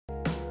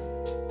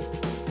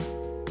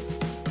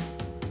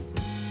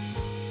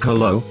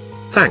Hello.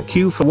 Thank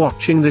you for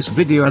watching this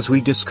video as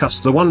we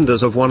discuss the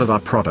wonders of one of our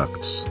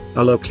products,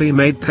 a locally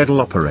made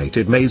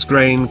pedal-operated maize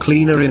grain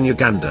cleaner in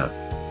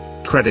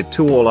Uganda. Credit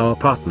to all our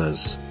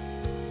partners.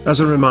 As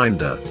a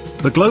reminder,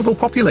 the global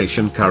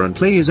population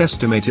currently is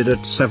estimated at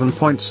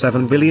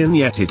 7.7 billion,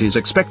 yet it is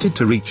expected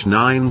to reach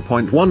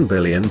 9.1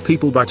 billion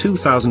people by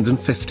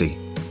 2050.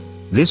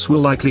 This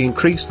will likely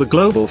increase the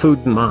global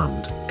food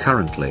demand.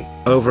 Currently,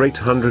 over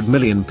 800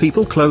 million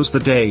people close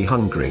the day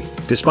hungry.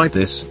 Despite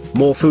this,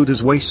 more food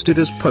is wasted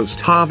as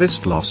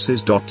post-harvest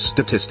losses.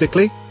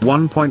 Statistically,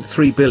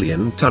 1.3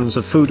 billion tons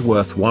of food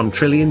worth $1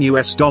 trillion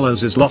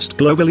is lost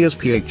globally as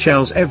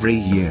PHLs every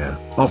year,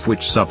 of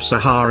which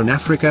sub-Saharan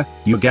Africa,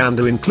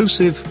 Uganda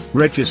inclusive,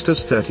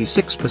 registers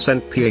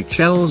 36%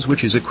 PHLs,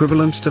 which is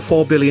equivalent to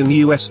 $4 billion.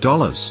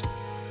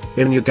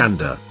 In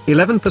Uganda,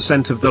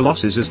 11% of the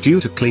losses is due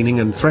to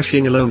cleaning and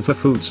threshing alone for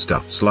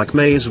foodstuffs like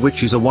maize,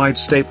 which is a wide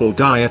staple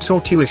diet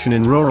or tuition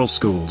in rural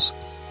schools.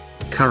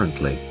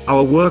 Currently,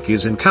 our work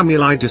is in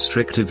Kamuli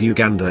district of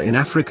Uganda in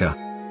Africa.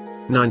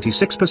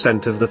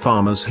 96% of the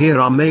farmers here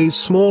are maize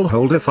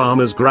smallholder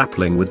farmers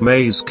grappling with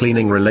maize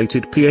cleaning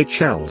related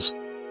PHLs.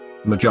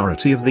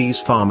 Majority of these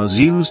farmers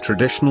use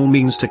traditional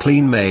means to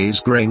clean maize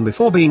grain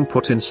before being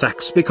put in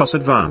sacks because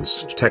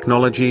advanced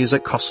technologies are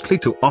costly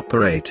to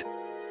operate.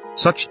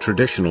 Such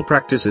traditional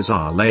practices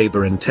are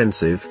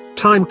labor-intensive,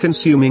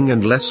 time-consuming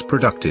and less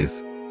productive.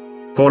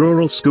 For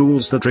rural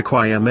schools that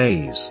require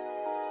maize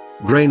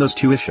grain as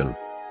tuition,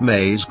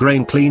 maize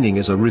grain cleaning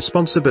is a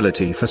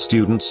responsibility for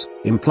students,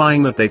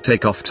 implying that they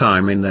take off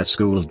time in their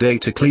school day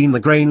to clean the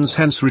grains,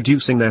 hence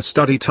reducing their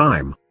study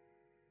time.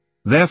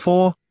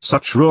 Therefore,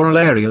 such rural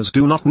areas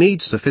do not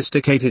need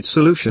sophisticated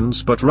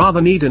solutions but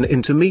rather need an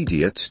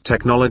intermediate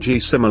technology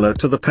similar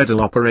to the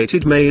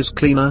pedal-operated maize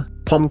cleaner,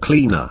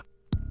 POM-cleaner.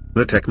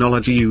 The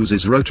technology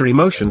uses rotary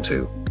motion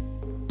to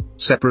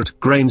separate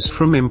grains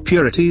from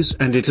impurities,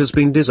 and it has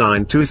been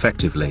designed to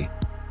effectively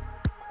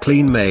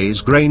clean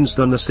maize grains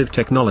than the sieve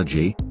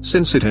technology,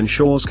 since it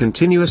ensures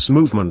continuous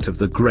movement of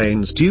the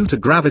grains due to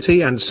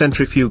gravity and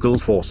centrifugal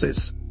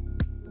forces.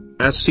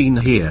 As seen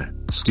here,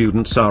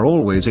 students are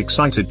always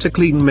excited to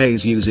clean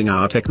maize using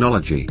our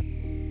technology.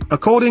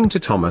 According to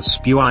Thomas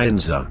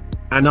Buyinza,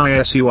 an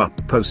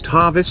ISU-UP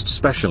Postharvest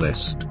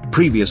specialist,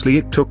 previously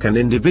it took an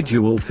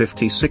individual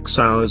 56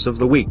 hours of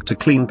the week to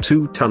clean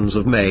 2 tons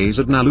of maize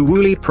at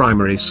Naluwooli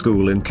Primary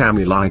School in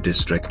Kamuli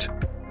district.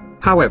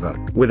 However,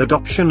 with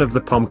adoption of the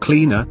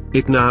POM-cleaner,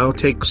 it now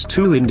takes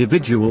 2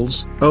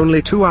 individuals,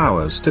 only 2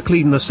 hours to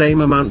clean the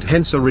same amount,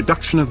 hence a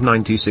reduction of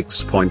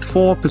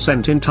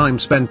 96.4% in time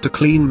spent to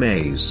clean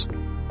maize.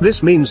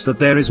 This means that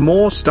there is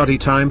more study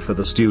time for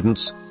the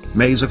students,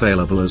 maize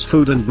available as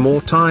food, and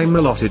more time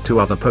allotted to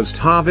other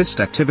post-harvest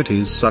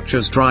activities such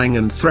as drying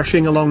and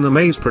threshing along the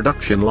maize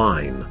production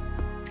line.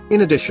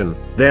 In addition,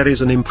 there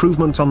is an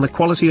improvement on the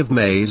quality of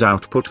maize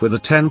output with a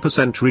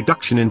 10%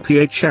 reduction in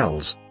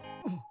PHLs.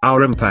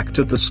 Our impact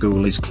at the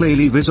school is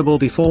clearly visible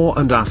before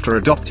and after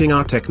adopting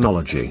our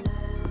technology.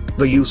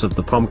 The use of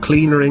the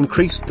POM-cleaner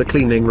increased the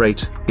cleaning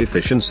rate,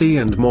 efficiency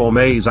and more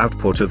maize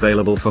output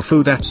available for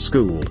food at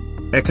school.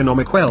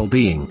 Economic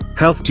well-being,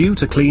 health due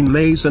to clean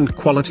maize, and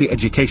quality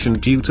education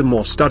due to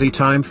more study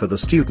time for the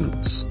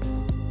students.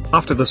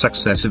 After the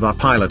success of our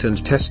pilot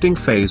and testing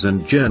phase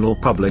and journal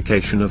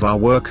publication of our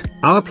work,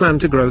 our plan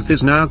to growth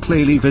is now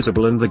clearly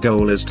visible, and the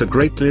goal is to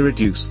greatly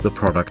reduce the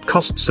product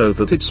cost so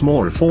that it's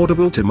more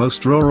affordable to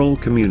most rural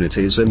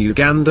communities in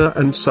Uganda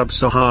and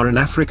sub-Saharan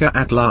Africa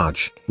at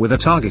large, with a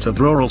target of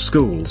rural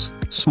schools,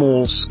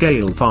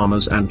 small-scale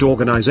farmers and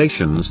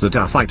organizations that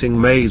are fighting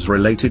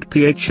maize-related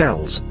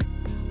PHLs.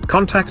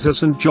 Contact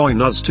us and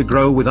join us to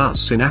grow with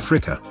us in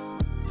Africa.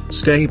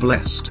 Stay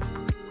blessed.